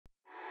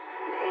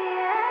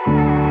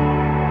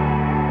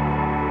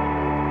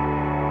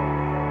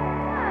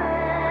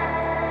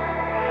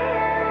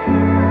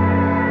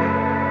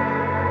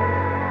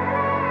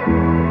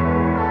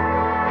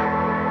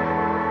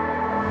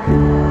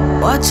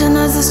watching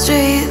as the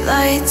street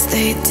lights,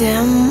 they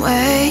dim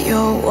where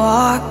you're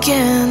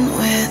walking.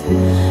 With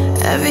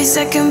every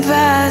second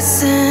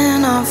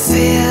passing, I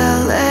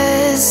feel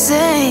it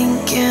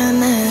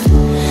sinking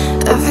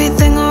in.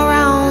 Everything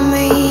around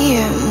me,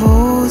 it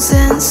moves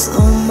in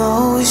slow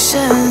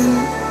motion,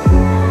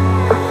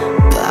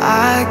 but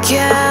I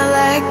can't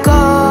let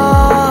go.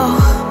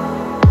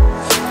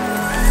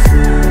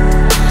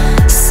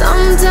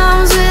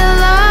 Sometimes we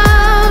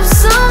love,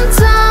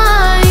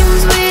 sometimes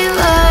we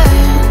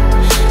learn,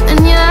 and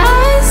your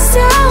eyes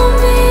tell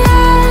me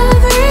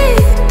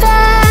everything.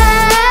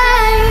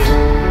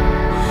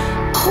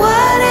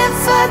 What if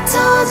I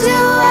told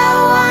you I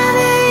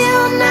wanted you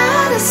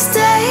now to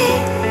stay?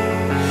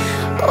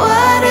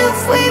 What if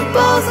we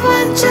both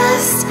went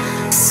just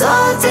so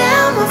damn